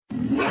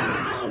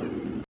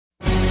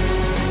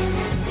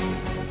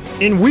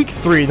In Week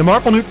 3, the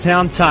Marple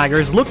Newtown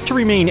Tigers look to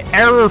remain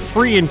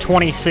error-free in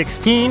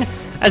 2016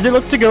 as they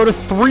look to go to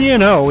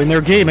 3-0 in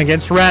their game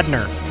against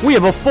Radnor. We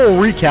have a full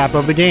recap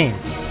of the game.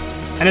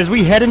 And as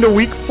we head into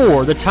Week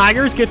 4, the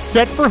Tigers get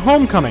set for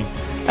homecoming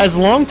as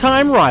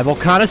longtime rival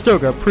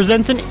Conestoga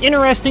presents an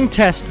interesting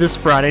test this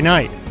Friday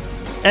night.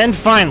 And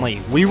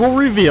finally, we will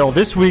reveal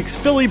this week's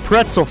Philly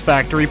Pretzel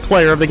Factory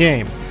player of the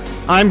game.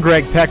 I'm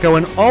Greg Pecco,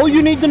 and all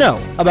you need to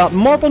know about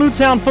Marple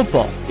Newtown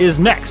football is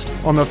next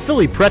on the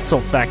Philly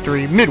Pretzel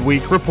Factory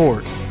Midweek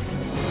Report.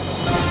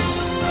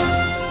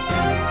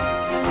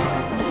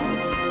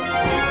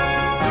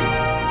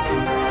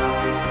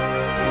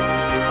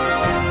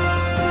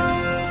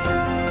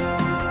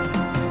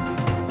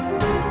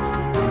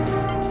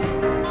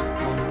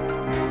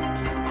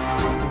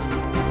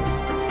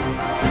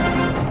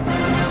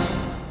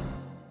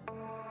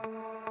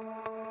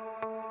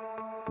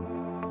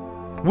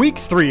 Week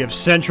 3 of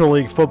Central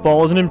League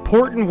football is an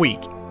important week,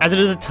 as it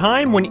is a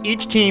time when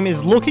each team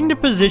is looking to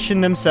position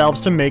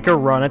themselves to make a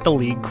run at the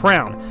league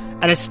crown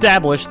and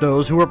establish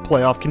those who are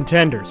playoff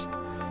contenders.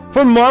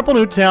 For Marple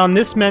Newtown,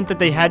 this meant that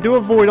they had to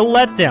avoid a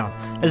letdown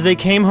as they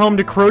came home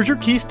to Crozier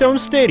Keystone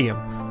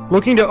Stadium,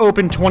 looking to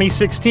open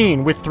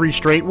 2016 with 3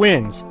 straight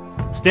wins.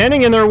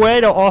 Standing in their way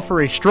to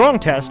offer a strong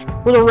test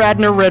were the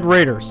Radnor Red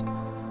Raiders.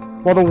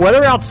 While the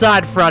weather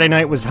outside Friday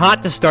night was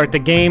hot to start the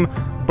game,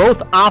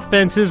 both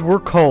offenses were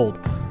cold.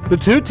 The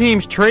two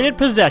teams traded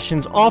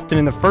possessions often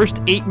in the first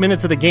 8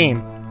 minutes of the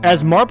game,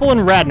 as Marple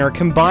and Radnor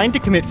combined to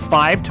commit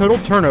 5 total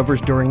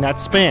turnovers during that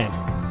span.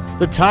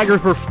 The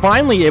Tigers were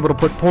finally able to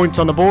put points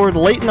on the board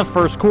late in the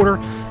first quarter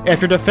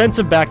after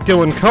defensive back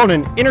Dylan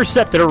Conan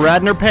intercepted a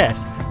Radnor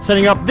pass,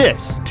 setting up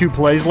this 2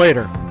 plays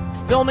later.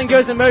 Philman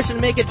goes in motion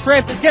to make a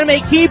trip. It's going to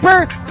make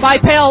keeper by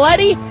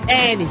Paoletti,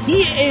 and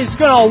he is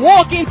going to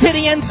walk into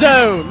the end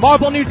zone.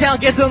 Marple Newtown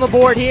gets on the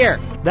board here.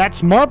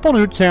 That's Marple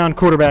Newtown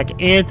quarterback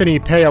Anthony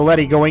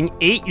Paoletti going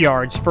 8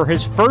 yards for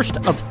his first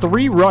of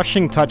 3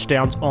 rushing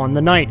touchdowns on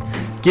the night,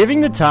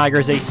 giving the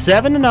Tigers a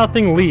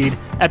 7-0 lead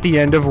at the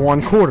end of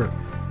one quarter.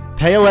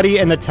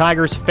 Paoletti and the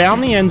Tigers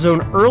found the end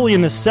zone early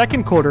in the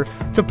second quarter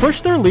to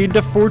push their lead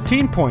to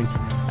 14 points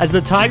as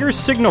the Tigers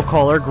signal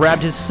caller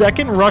grabbed his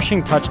second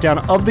rushing touchdown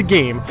of the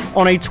game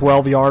on a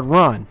 12-yard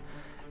run.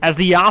 As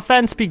the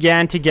offense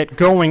began to get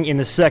going in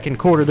the second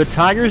quarter, the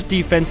Tigers'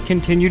 defense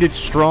continued its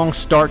strong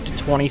start to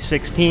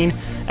 2016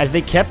 as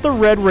they kept the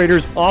Red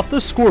Raiders off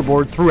the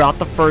scoreboard throughout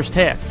the first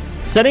half,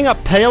 setting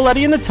up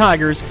Paoletti and the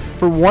Tigers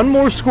for one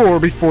more score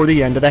before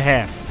the end of the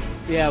half.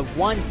 We have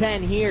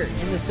 1:10 here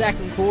in the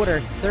second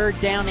quarter, 3rd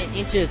down and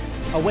inches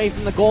away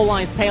from the goal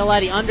lines.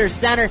 Paoletti under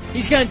center.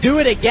 He's going to do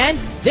it again.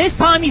 This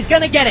time he's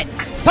going to get it.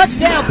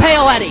 Touchdown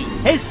Paoletti,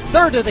 his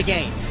 3rd of the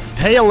game.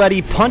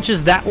 Paoletti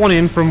punches that one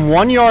in from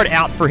 1 yard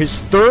out for his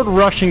 3rd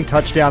rushing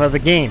touchdown of the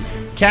game,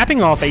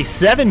 capping off a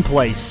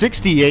 7-play,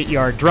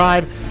 68-yard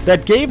drive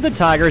that gave the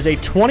Tigers a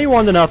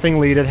 21-0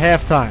 lead at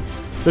halftime.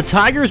 The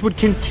Tigers would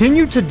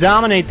continue to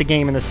dominate the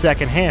game in the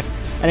second half,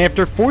 and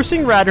after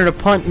forcing Radnor to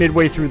punt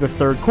midway through the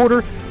third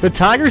quarter, the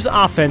Tigers'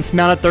 offense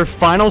mounted their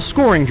final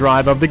scoring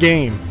drive of the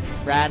game.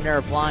 Radnor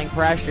applying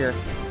pressure.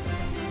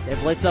 They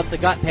blitz up the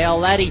gut.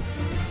 Paoletti,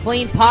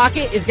 clean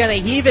pocket, is going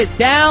to heave it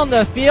down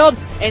the field,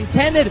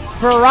 intended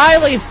for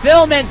Riley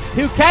Philman,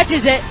 who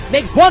catches it,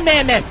 makes one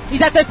man miss.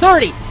 He's at the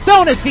 30, still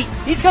on his feet.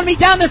 He's going to be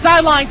down the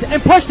sidelines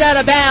and pushed out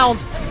of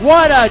bounds.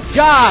 What a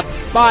job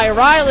by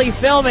Riley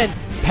Philman.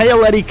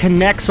 Paoletti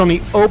connects on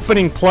the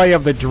opening play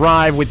of the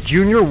drive with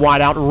junior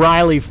wideout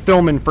Riley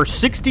Philman for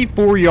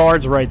 64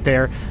 yards right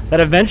there that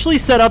eventually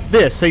set up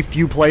this a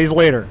few plays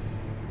later.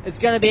 It's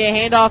going to be a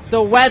handoff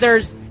to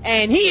Weathers,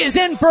 and he is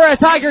in for a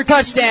Tiger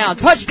touchdown.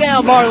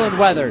 Touchdown, Marlon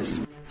Weathers.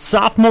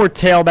 Sophomore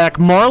tailback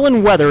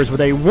Marlon Weathers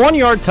with a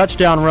 1-yard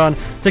touchdown run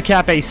to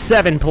cap a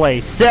 7-play,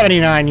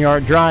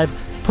 79-yard drive,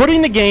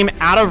 putting the game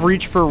out of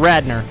reach for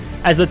Radnor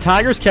as the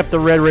Tigers kept the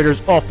Red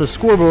Raiders off the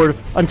scoreboard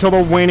until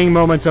the waning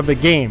moments of the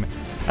game,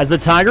 as the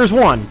Tigers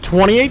won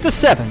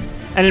 28-7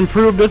 and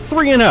improved to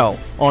 3-0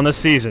 on the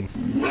season.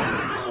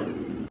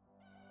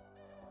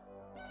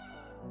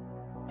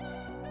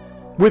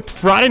 With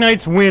Friday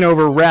night's win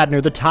over Radnor,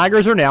 the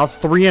Tigers are now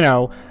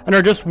 3-0 and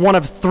are just one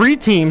of 3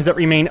 teams that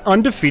remain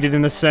undefeated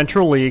in the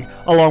Central League,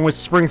 along with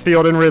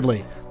Springfield and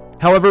Ridley.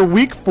 However,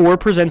 Week 4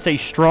 presents a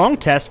strong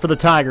test for the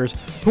Tigers,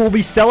 who will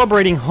be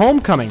celebrating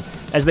homecoming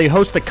as they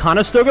host the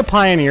Conestoga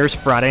Pioneers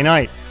Friday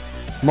night.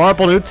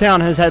 Marple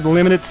Newtown has had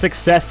limited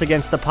success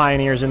against the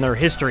Pioneers in their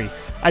history,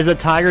 as the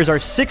Tigers are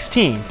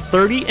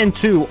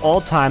 16-30-2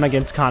 all-time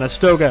against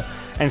Conestoga,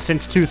 and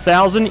since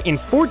 2000, in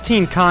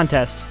 14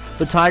 contests,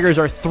 the Tigers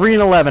are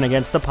 3-11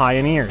 against the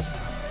Pioneers.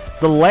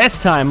 The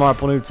last time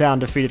Marple Newtown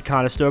defeated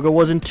Conestoga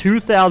was in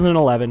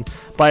 2011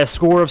 by a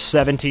score of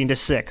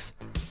 17-6.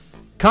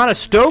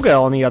 Conestoga,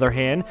 on the other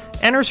hand,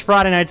 enters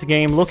Friday night's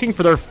game looking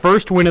for their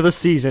first win of the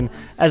season,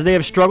 as they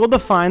have struggled to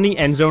find the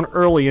end zone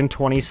early in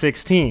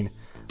 2016.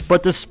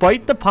 But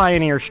despite the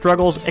Pioneer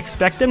struggles,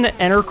 expect them to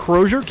enter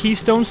Crozier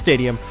Keystone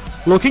Stadium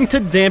looking to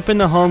dampen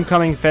the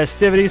homecoming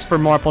festivities for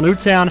Marple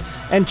Newtown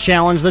and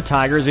challenge the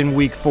Tigers in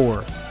Week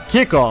 4.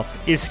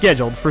 Kickoff is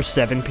scheduled for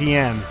 7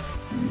 p.m.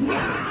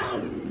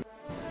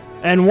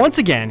 And once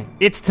again,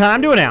 it's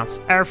time to announce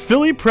our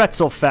Philly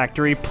Pretzel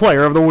Factory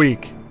Player of the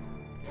Week.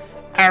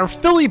 Our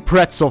Philly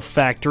Pretzel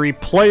Factory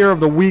Player of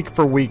the Week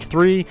for Week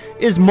 3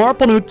 is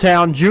Marple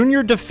Newtown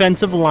junior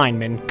defensive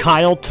lineman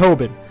Kyle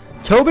Tobin.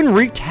 Tobin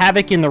wreaked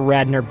havoc in the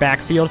Radnor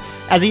backfield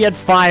as he had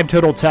 5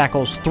 total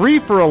tackles, 3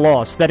 for a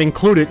loss that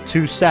included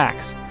 2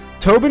 sacks.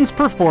 Tobin's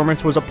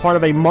performance was a part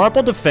of a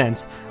Marple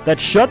defense that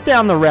shut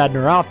down the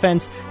Radnor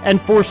offense and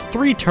forced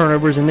 3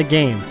 turnovers in the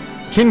game.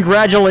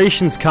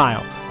 Congratulations,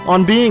 Kyle,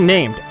 on being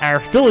named our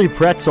Philly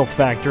Pretzel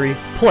Factory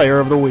Player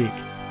of the Week.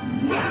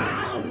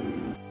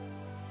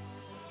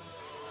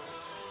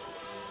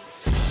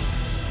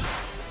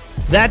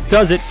 That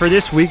does it for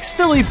this week's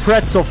Philly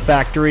Pretzel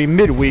Factory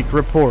Midweek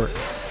Report.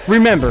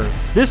 Remember,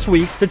 this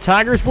week the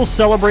Tigers will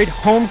celebrate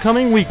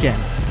homecoming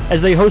weekend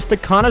as they host the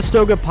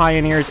Conestoga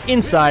Pioneers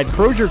inside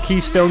Crozier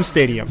Keystone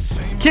Stadium.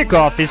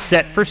 Kickoff is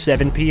set for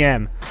 7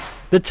 p.m.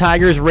 The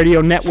Tigers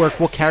Radio Network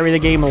will carry the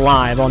game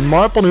live on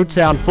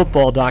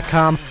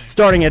MarpleNewtownFootball.com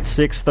starting at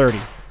 6:30.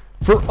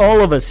 For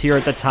all of us here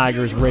at the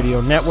Tigers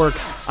Radio Network,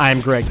 I'm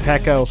Greg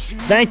Pecco.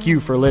 Thank you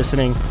for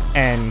listening,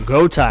 and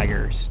go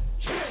Tigers!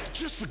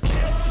 Just forget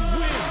the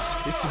wins,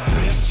 it's the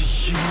best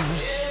to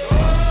use.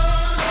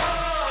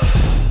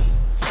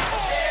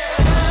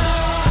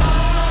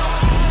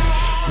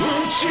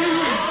 Won't you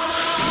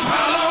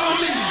follow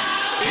me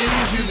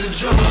into the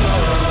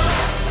jungle?